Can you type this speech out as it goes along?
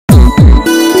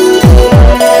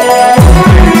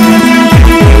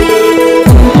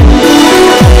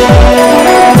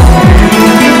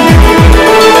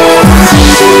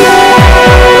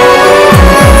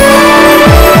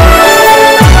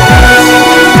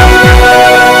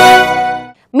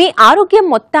ఆరోగ్యం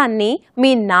మొత్తాన్ని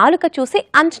మీ నాలుక చూసి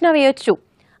అంచనా వేయొచ్చు.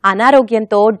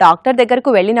 అనారోగ్యంతో డాక్టర్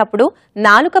దగ్గరకు వెళ్ళినప్పుడు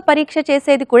నాలుక పరీక్ష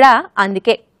చేసేది కూడా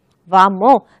అందుకే.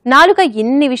 వామ్మో, నాలుక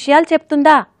ఇన్ని విషయాలు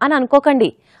చెప్తుందా అని అనుకోకండి.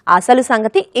 అసలు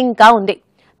సంగతి ఇంకా ఉంది.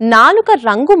 నాలుక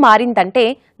రంగు మారిందంటే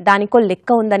దానికో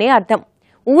లెక్క ఉందనే అర్థం.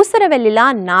 ఊసరవెల్లిలా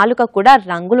నాలుక కూడా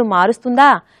రంగులు మారుస్తుందా?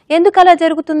 ఎందుకలా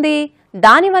జరుగుతుంది?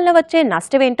 దానివల్ల వచ్చే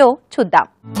నష్టమేంటో చూద్దాం.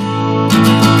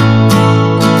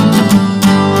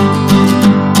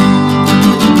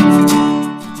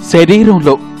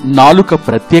 శరీరంలో నాలుక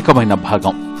ప్రత్యేకమైన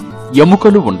భాగం.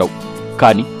 ఎముకలు ఉండవు,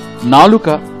 కానీ నాలుక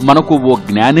మనకు ఓ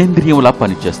జ్ఞానేంద్రియంలా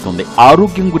పనిచేస్తుంది.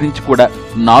 ఆరోగ్యం గురించి కూడా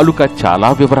నాలుక చాలా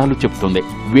వివరాలు చెప్తుంది.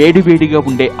 వేడివేడిగా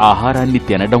ఉండే ఆహారాన్ని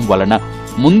తినడం వలన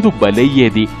ముందు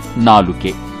బలయ్యేది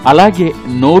నాలుకే. అలాగే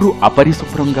నోరు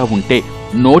అపరిశుభ్రంగా ఉంటే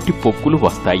నోటి పొక్కులు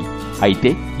వస్తాయి. అయితే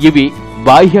ఇవి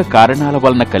బాహ్య కారణాల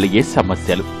వలన కలిగే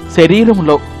సమస్యలు.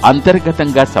 శరీరంలో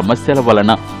అంతర్గతంగా సమస్యల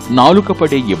వలన నాలుక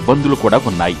పడే ఇబ్బందులు కూడా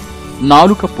ఉన్నాయి.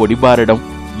 నాలుక పొడిబారడం,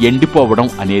 ఎండిపోవడం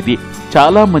అనేది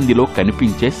చాలా మందిలో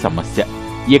కనిపించే సమస్య.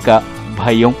 ఇక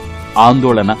భయం,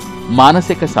 ఆందోళన,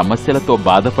 మానసిక సమస్యలతో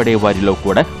బాధపడే వారిలో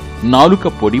కూడా నాలుక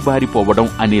పొడిబారిపోవడం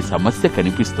అనే సమస్య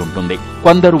కనిపిస్తుంటుంది.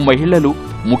 కొందరు మహిళలు,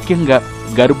 ముఖ్యంగా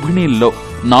గర్భిణీల్లో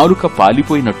నాలుక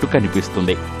పాలిపోయినట్టు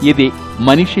కనిపిస్తుంది. ఇది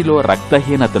మనిషిలో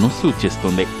రక్తహీనతను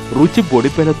సూచిస్తుంది. రుచి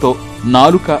బొడిపెలతో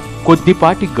నాలుక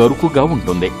కొద్దిపాటి గరుకుగా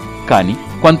ఉంటుంది. కానీ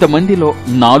కొంతమందిలో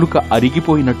నాలుక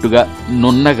అరిగిపోయినట్టుగా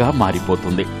నున్నగా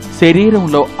మారిపోతుంది.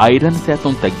 శరీరంలో ఐరన్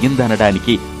శాతం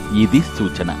తగ్గిందనడానికి ఇది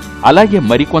సూచన. అలాగే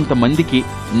మరికొంతమందికి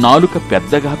నాలుక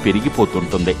పెద్దగా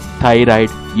పెరిగిపోతుంటుంది.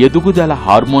 థైరాయిడ్, ఎదుగుదల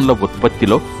హార్మోన్ల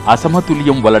ఉత్పత్తిలో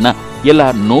అసమతుల్యం వలన ఇలా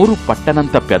నోరు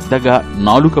పట్టనంత పెద్దగా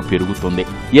నాలుక పెరుగుతుంది.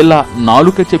 ఇలా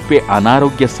నాలుక చెప్పే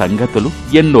అనారోగ్య సంగతులు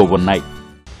ఎన్నో ఉన్నాయి.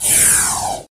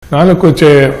 నాలుగు వచ్చే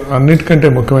అన్నిటికంటే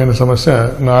ముఖ్యమైన సమస్య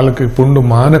నాలుగు పుండు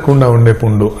మానకుండా ఉండే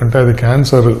పుండు. అంటే అది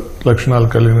క్యాన్సర్ లక్షణాలు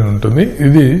కలిగి ఉంటుంది.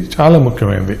 ఇది చాలా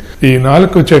ముఖ్యమైనది. ఈ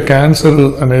నాలుగు వచ్చే క్యాన్సర్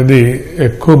అనేది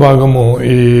ఎక్కువ భాగము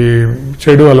ఈ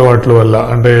చెడు అలవాట్ల వల్ల,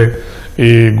 అంటే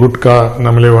ఈ గుట్కా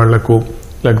నమిలే వాళ్లకు,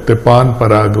 లేకపోతే పాన్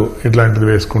పరాగు ఇట్లాంటిది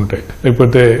వేసుకుంటే,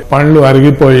 లేకపోతే పండ్లు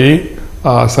అరిగిపోయి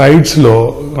ఆ సైడ్స్ లో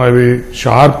అవి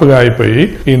షార్ప్ గా అయిపోయి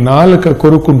ఈ నాలుక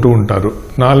కొరుక్కుంటూ ఉంటారు.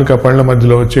 నాలుక పళ్ళ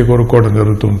మధ్యలో వచ్చి కొరుక్కోవడం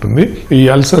జరుగుతూ ఉంటుంది. ఈ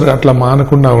అల్సర్ అట్లా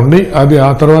మానకుండా ఉండి అది ఆ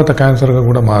తర్వాత క్యాన్సర్ గా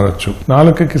కూడా మారచ్చు.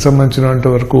 నాలుకకి సంబంధించినంత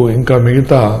వరకు ఇంకా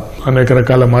మిగతా అనేక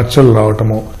రకాల మచ్చలు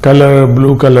రావటము,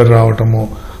 బ్లూ కలర్ రావటము,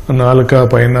 నాలుక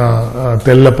పైన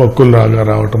తెల్ల పక్కులు లాగా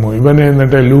రావటము, ఇవన్నీ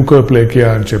ఏంటంటే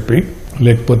ల్యూకోప్లేకియా అని చెప్పి,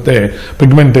 లేకపోతే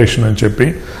పిగ్మెంటేషన్ అని చెప్పి,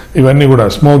 ఇవన్నీ కూడా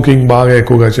స్మోకింగ్ బాగా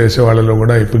ఎక్కువగా చేసే వాళ్ళలో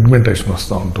కూడా ఈ పిగ్మెంటేషన్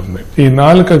వస్తూ ఉంటుంది. ఈ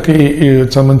నాలుకకి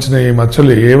సంబంధించిన ఈ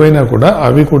మచ్చలు ఏవైనా కూడా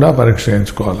అవి కూడా పరీక్ష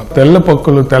చేయించుకోవాలి. తెల్ల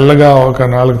పక్కులు తెల్లగా ఒక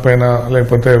నాలుక పైన,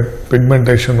 లేకపోతే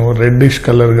పిగ్మెంటేషన్ రెడ్డిష్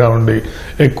కలర్ గా ఉండి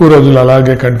ఎక్కువ రోజులు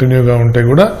అలాగే కంటిన్యూగా ఉంటే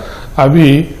కూడా అవి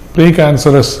ప్రీ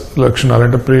క్యాన్సరస్ లక్షణాలు,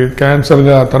 అంటే ప్రీ క్యాన్సర్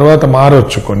గా తర్వాత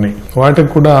మారొచ్చు. కొన్ని వాటికి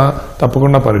కూడా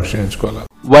తప్పకుండా పరీక్ష చేయించుకోవాలి.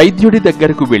 వైద్యుడి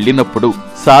దగ్గరకు వెళ్లినప్పుడు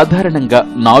సాధారణంగా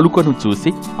నాలుకను చూసి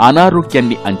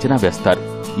అనారోగ్యాన్ని అంచనా వేస్తారు.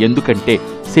 ఎందుకంటే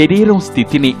శరీరం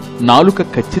స్థితిని నాలుక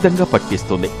ఖచ్చితంగా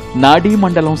పట్టిస్తుంది. నాడీ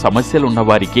మండలం సమస్యలున్న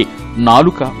వారికి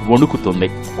నాలుక వణుకుతుంది.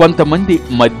 కొంతమంది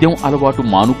మద్యం అలవాటు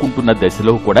మానుకుంటున్న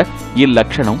దశలో కూడా ఈ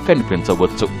లక్షణం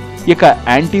కనిపించవచ్చు. ఇక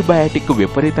యాంటీబయాటిక్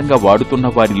విపరీతంగా వాడుతున్న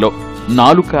వారిలో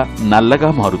నాలుక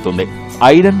నల్లగా మారుతుంది.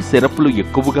 ఐరన్ సిరప్లు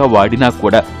ఎక్కువగా వాడినా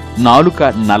కూడా నాలుక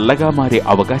నల్లగా మారే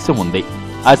అవకాశం ఉంది.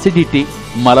 అసిడిటీ,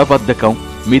 మలబద్ధకం,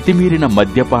 మితిమీరిన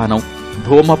మద్యపానం,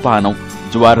 ధూమపానం,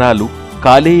 జ్వరాలు,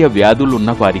 కాలేయ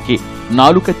వ్యాధులున్న వారికి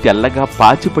నాలుక తెల్లగా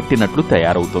పాచిపట్టినట్లు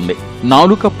తయారవుతుంది.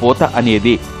 నాలుక పూత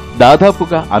అనేది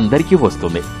దాదాపుగా అందరికీ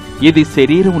వస్తుంది. ఇది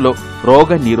శరీరంలో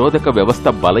రోగ నిరోధక వ్యవస్థ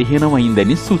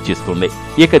బలహీనమైందని సూచిస్తుంది.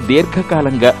 ఇక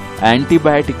దీర్ఘకాలంగా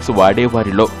యాంటీబయాటిక్స్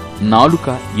వాడేవారిలో నాలుక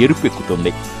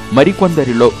ఎరుపెక్కుతుంది.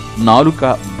 మరికొందరిలో నాలుక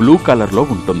బ్లూ కలర్లో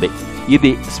ఉంటుంది. ఇది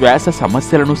శ్వాస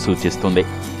సమస్యలను సూచిస్తుంది.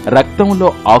 రక్తంలో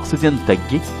ఆక్సిజన్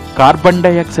తగ్గి కార్బన్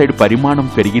డయాక్సైడ్ పరిమాణం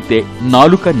పెరిగితే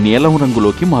నాలుక నీలం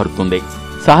రంగులోకి మారుతుంది.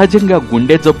 సహజంగా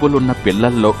గుండె జబ్బులున్న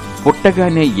పిల్లల్లో,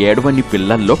 పుట్టగానే ఏడవని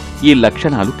పిల్లల్లో ఈ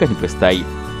లక్షణాలు కనిపిస్తాయి.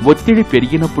 ఒత్తిడి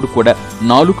పెరిగినప్పుడు కూడా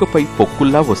నాలుకపై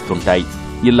పొక్కుల్లా వస్తుంటాయి.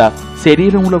 ఇలా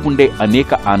శరీరంలో ఉండే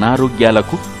అనేక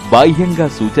అనారోగ్యాలకు బాహ్యంగా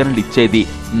సూచనలిచ్చేది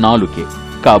నాలుకే.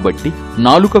 కాబట్టి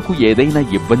నాలుకకు ఏదైనా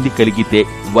ఇబ్బంది కలిగితే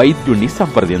వైద్యుణ్ణి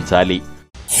సంప్రదించాలి.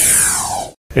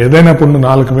 ఏదైనా పుండు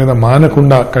నాలుక మీద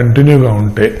మానకుండా కంటిన్యూగా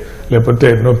ఉంటే, లేకపోతే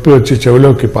నొప్పి వచ్చి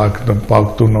చెవిలోకి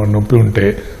పాకుతున్న నొప్పి ఉంటే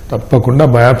తప్పకుండా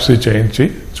బయాప్సీ చేయించి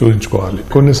చూయించుకోవాలి.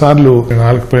 కొన్నిసార్లు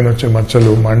నాలుక పైన వచ్చే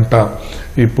మచ్చలు, మంట,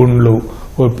 ఈ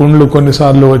పుండ్లు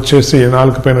కొన్నిసార్లు వచ్చేసి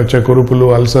నాలుక పైన వచ్చే కురుపులు,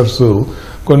 అల్సర్స్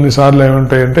కొన్నిసార్లు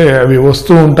ఏమంటాయంటే అవి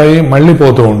వస్తూ ఉంటాయి, మళ్ళీ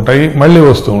పోతూ ఉంటాయి, మళ్ళీ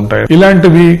వస్తూ ఉంటాయి.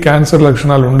 ఇలాంటివి క్యాన్సర్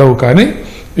లక్షణాలు ఉండవు, కానీ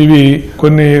ఇవి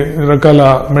కొన్ని రకాల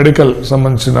మెడికల్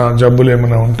సంబంధించిన జబ్బులు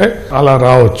ఏమైనా ఉంటే అలా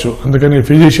రావచ్చు. అందుకని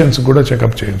ఫిజిషియన్స్ కూడా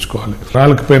చెకప్ చేయించుకోవాలి.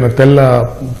 నాలుక పైన తెల్ల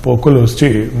పొక్కులు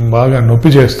వచ్చి బాగా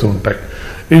నొప్పి చేస్తూ ఉంటాయి.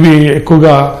 ఇవి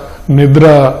ఎక్కువగా నిద్ర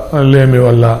లేమి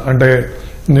వల్ల, అంటే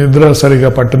నిద్ర సరిగా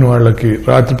పట్టిన వాళ్ళకి,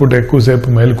 రాత్రిపూట ఎక్కువసేపు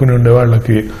మేలుకుని ఉండే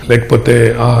వాళ్ళకి, లేకపోతే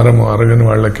ఆహారం అరగని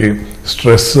వాళ్ళకి,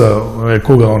 స్ట్రెస్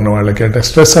ఎక్కువగా ఉన్న వాళ్ళకి, అంటే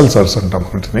స్ట్రెస్ అల్సర్స్ అంటాం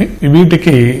వాటిని,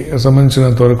 వీటికి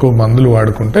సంబంధించినంత వరకు మందులు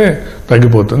వాడుకుంటే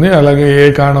తగ్గిపోతుంది. అలాగే ఏ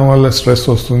కారణం వల్ల స్ట్రెస్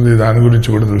వస్తుంది దాని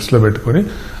గురించి కూడా దృష్టిలో పెట్టుకుని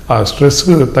ఆ స్ట్రెస్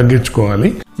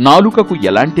తగ్గించుకోవాలి. నాలుకకు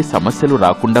ఎలాంటి సమస్యలు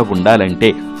రాకుండా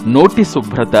ఉండాలంటే నోటి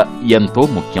శుభ్రత ఎంతో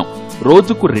ముఖ్యం.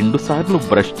 రోజుకు 2 సార్లు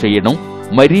బ్రష్ చేయడం,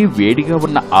 మరీ వేడిగా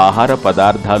ఉన్న ఆహార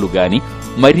పదార్థాలు గాని,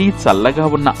 మరీ చల్లగా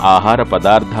ఉన్న ఆహార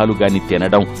పదార్థాలు గాని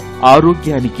తినడం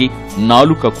ఆరోగ్యానికి,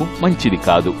 నాలుకకు మంచిది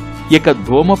కాదు. ఇక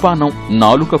ధూమపానం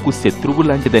నాలుకకు శత్రువు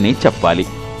లాంటిదనే చెప్పాలి.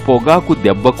 పొగాకు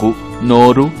దెబ్బకు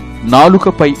నోరు,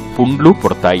 నాలుకపై పుండ్లు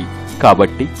పుడతాయి.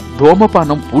 కాబట్టి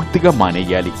ధూమపానం పూర్తిగా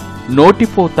మానేయాలి.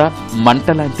 నోటిపోత,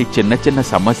 మంటలాంటి చిన్న చిన్న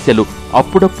సమస్యలు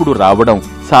అప్పుడప్పుడు రావడం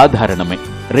సాధారణమే.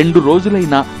 2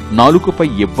 రోజులైనా నాలుకపై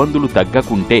ఇబ్బందులు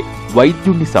తగ్గకుంటే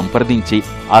వైద్యుణ్ణి సంప్రదించి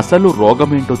అసలు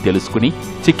రోగమేంటో తెలుసుకుని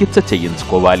చికిత్స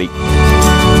చేయించుకోవాలి.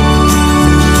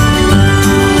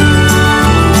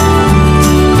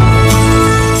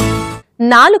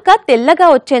 నాలుక తెల్లగా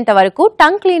వచ్చేంత వరకు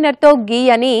టంగ్ క్లీనర్తో గీ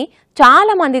అని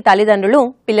చాలా మంది తల్లిదండ్రులు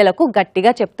పిల్లలకు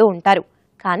గట్టిగా చెప్తూ ఉంటారు.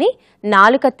 కానీ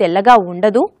నాలుక తెల్లగా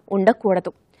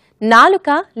ఉండకూడదు. నాలుక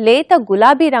లేత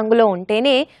గులాబీ రంగులో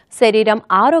ఉంటేనే శరీరం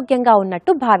ఆరోగ్యంగా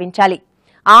ఉన్నట్టు భావించాలి.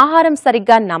 ఆహారం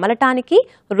సరిగ్గా నమలటానికి,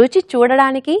 రుచి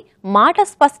చూడడానికి, మాట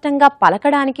స్పష్టంగా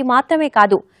పలకడానికి మాత్రమే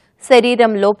కాదు,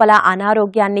 శరీరం లోపల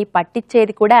అనారోగ్యాన్ని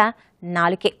పట్టించేది కూడా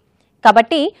నాలుకే.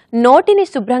 కాబట్టి నోటిని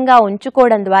శుభ్రంగా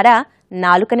ఉంచుకోవడం ద్వారా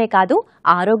నాలుకనే కాదు,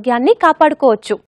 ఆరోగ్యాన్ని కాపాడుకోవచ్చు.